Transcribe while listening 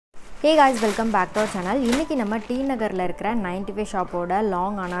Hey guys, welcome back to our channel. இன்னைக்கு நம்ம t.Nagar ல இருக்கிற 95 ஷாப்போட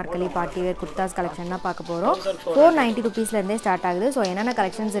long anarkali party wear kurtas collection தான் பார்க்க போறோம். 490 rupees ல இருந்தே ஸ்டார்ட் ஆகுது. சோ என்னென்ன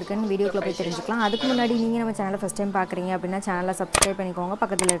கலெக்ஷன்ஸ் இருக்குன்னு வீடியோக்குள்ள போய் தெரிஞ்சுக்கலாம். அதுக்கு முன்னாடி நீங்க நம்ம சேனலை ஃபர்ஸ்ட் டைம் பார்க்கறீங்க அப்படினா சேனலை சப்ஸ்கிரைப் பண்ணிக்கோங்க.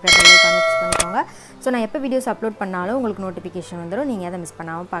 பக்கத்துல இருக்கிற பெல் ஐகானை கிளிக் பண்ணிக்கோங்க. சோ நான் எப்ப வீடியோஸ் அப்லோட் பண்ணாலும் உங்களுக்கு நோட்டிஃபிகேஷன் வந்துரும். நீங்க அதை மிஸ்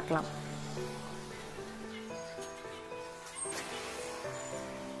பண்ணாம பார்க்கலாம்.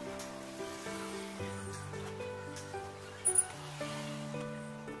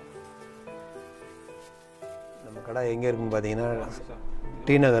 கடை எங்கே இருக்குன்னு பார்த்தீங்கன்னா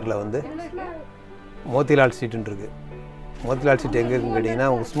t.Nagarல வந்து motilal ஸ்ட்ரீட்னு இருக்குது. motilal ஸ்ட்ரீட் எங்கே இருக்குன்னு கேட்டிங்கன்னா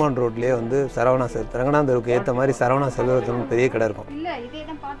உஸ்மான் ரோட்லேயே வந்து ரங்கநாதருக்கு ஏற்ற மாதிரி சரவணா செல்வரத்னு பெரிய கடை இருக்கும்.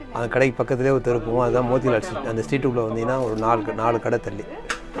 அந்த கடைக்கு பக்கத்துலேயே ஒரு தெருப்போம், அதுதான் motilal ஸ்ட்ரீட். அந்த ஸ்ட்ரீட்டுக்குள்ளே வந்தீங்கன்னா ஒரு நாலு கடை தள்ளி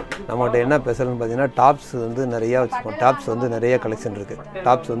நம்மகிட்ட என்ன ஸ்பெஷல்னு பார்த்தீங்கன்னா டாப்ஸ் வந்து நிறையா வச்சுருக்கோம். டாப்ஸ் வந்து நிறைய கலெக்ஷன் இருக்குது.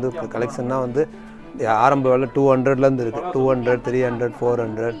 டாப்ஸ் வந்து கலெக்ஷன்னா வந்து ஆரம்ப வேலை 200லேருந்து இருக்குது. 200, 300,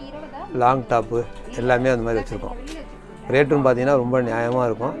 400 லாங் டாப்பு எல்லாமே அந்த மாதிரி வச்சுருக்கோம். ரேட்டும் பார்த்தீங்கன்னா ரொம்ப நியாயமாக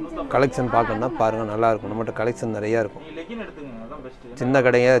இருக்கும். கலெக்ஷன் பார்க்கணுன்னா பாருங்கள், நல்லாயிருக்கும். நம்மகிட்ட கலெக்ஷன் நிறையா இருக்கும். சின்ன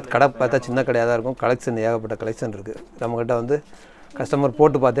கடை பார்த்தா சின்ன கடையாக தான் இருக்கும். கலெக்ஷன் ஏகப்பட்ட கலெக்ஷன் இருக்குது. நம்மக்கிட்ட வந்து கஸ்டமர்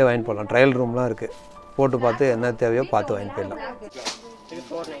போட்டு பார்த்தே வாங்கிட்டு போகலாம். ட்ரையல் ரூம்லாம் இருக்குது. போட்டு பார்த்து என்ன தேவையோ பார்த்து வாங்கிட்டு போயிடலாம்.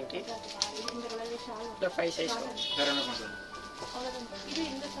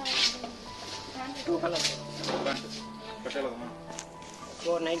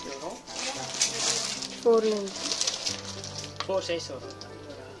 Four size or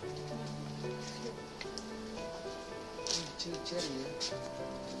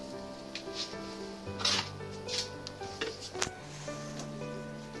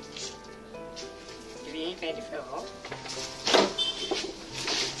 $8.95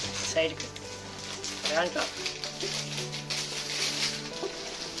 side cut front top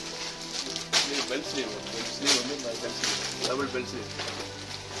belt sleeve வந்து belt sleeve double belt sleeve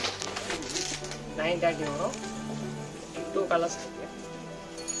 $9.30 two colors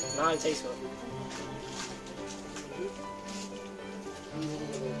நாலு சைஸ் வரும்.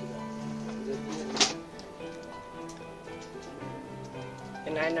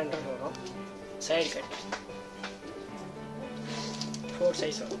 $900 வரும். சைடு கட் 4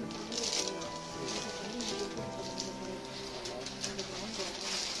 சைஸ் வரும்.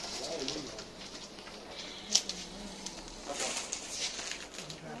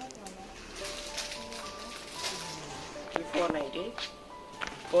 $490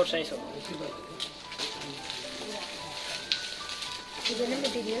 4 size हो. இதெல்லாம்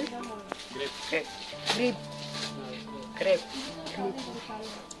மெட்டீரியல் crepe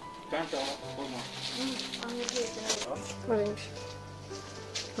pant போமா orange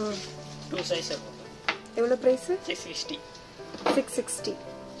 2 size हो. எவ்வளவு பிரைஸ்? 660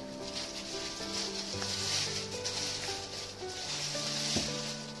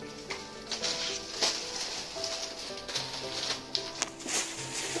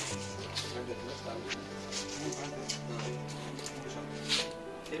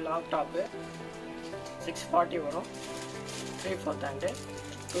 long top 640 வரும். 3/4 hand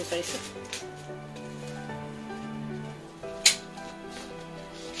 2 size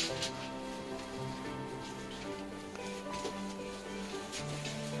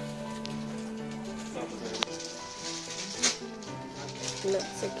இல்ல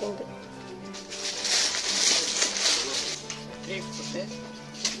செகண்ட் 3/4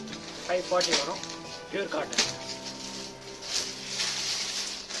 540 வரும். pure cotton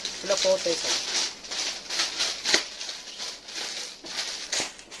இல்ல 4 size வரும்.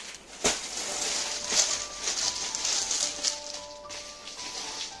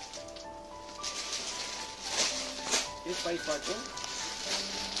 இது 540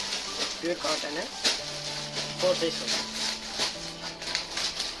 pure cotton 4 size வரும்.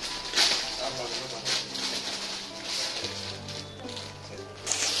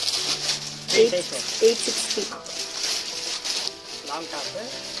 size வரும். 860 long top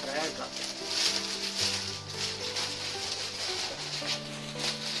royal top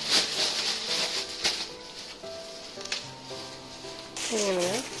என்னங்க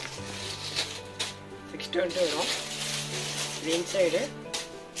 620 வரும். இது inside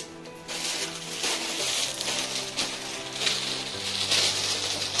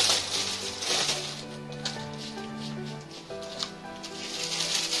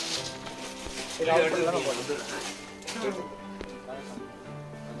இது அவுட்டர் தான் போடுறது.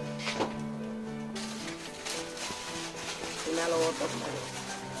 மேல ஓட்டர்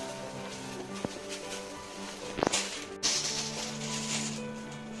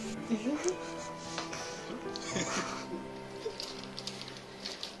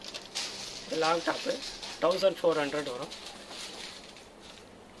long top 1400 வரும்.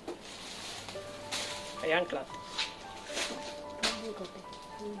 Ayan cloth.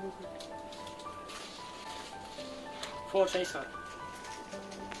 4 size are.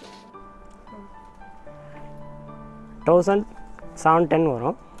 1710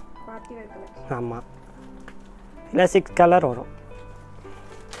 வரும். Party wear collection. ஆமா. இல்ல 6 கலர் வரும்.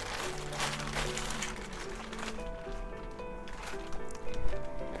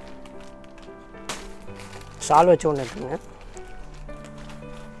 ஷால் வச்சு ஒன்று எடுத்துங்க.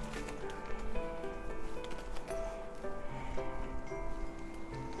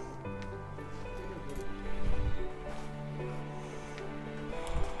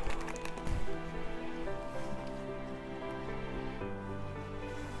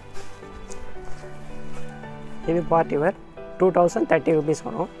 இது பார்ட்டி வேர் 2030 rupees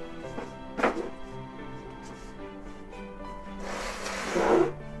வரும்.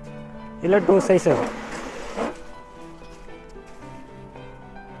 இல்லை 2 சைஸ் வரும்.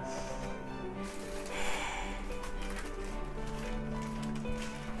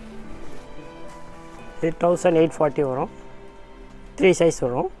 இது 1840 வரும். 3 சைஸ்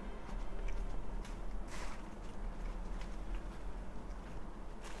வரும்.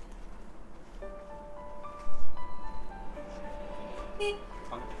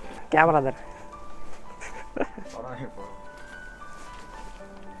 கேமரா தர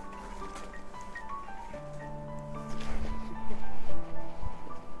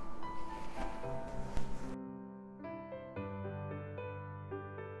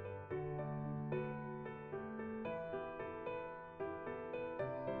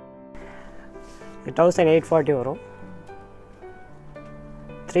இது 1840 வரும்.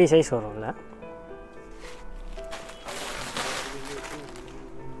 3 சைஸ் வரும்ல.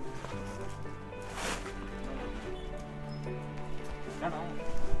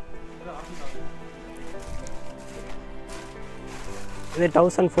 இது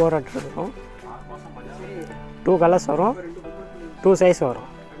 1400 இருக்கும். 2 கலர்ஸ் வரும். 2 சைஸ் வரும்.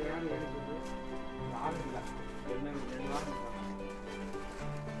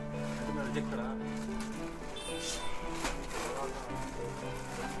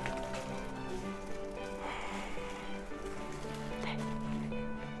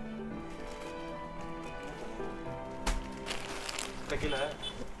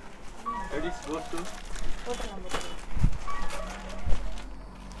 Ladies go to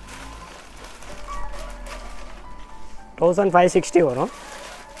 1560 வரும்.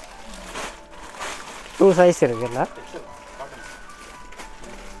 2 சைஸ் இருக்குல்ல.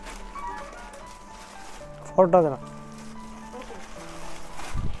 ஃபோட்டோ தான்.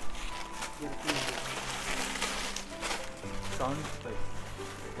 sound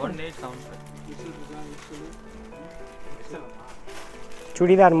 18 sound.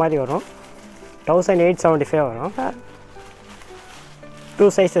 சுடிதார் மாதிரி வரும். 1875 வரும். 2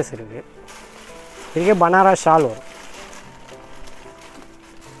 சைஸஸ் இருக்குது. இதுக்கே பனாரஸ் ஷால் வரும்.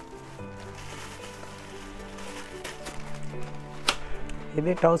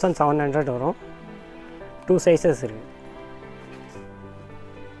 இது 1700 வரும். 2 சைஸஸ் இருக்குது.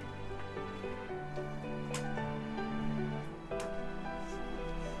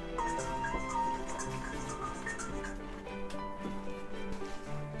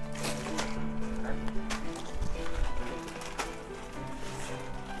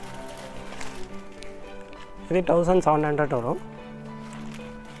 இது 1700 வரும்.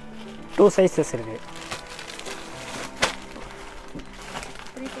 2 சைஸஸ் இருக்குது.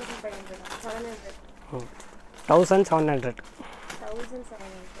 1700.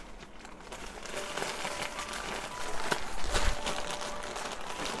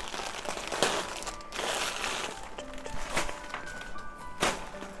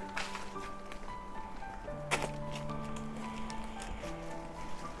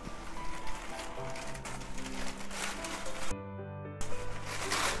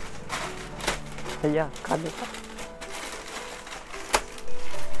 ஐயா காட்டு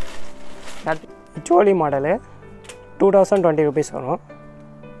சோலி மாடலு 2020 rupees வரும்.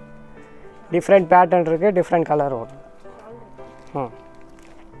 டிஃப்ரெண்ட் பேட்டர்ன் இருக்குது, டிஃப்ரெண்ட் கலர் வரும். ம்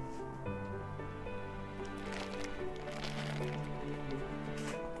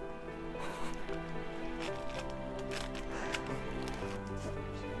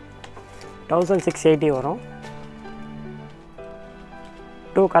 1680 வரும்.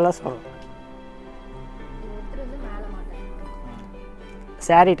 2 கலர்ஸ் வரும்.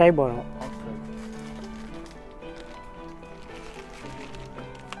 சாரி டைப் வரும்.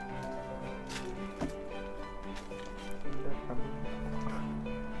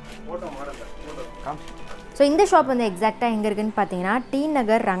 ஸோ இந்த ஷாப் வந்து எக்ஸாக்டாக எங்கே இருக்குதுன்னு பார்த்தீங்கன்னா டி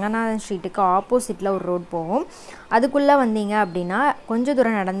நகர் ரங்கநாதன் ஸ்ட்ரீட்டுக்கு ஆப்போசிட்டில் ஒரு ரோட் போகும். அதுக்குள்ளே வந்தீங்க அப்படின்னா கொஞ்சம்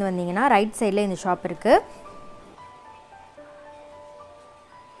தூரம் நடந்து வந்தீங்கன்னா ரைட் சைடில் இந்த ஷாப் இருக்குது.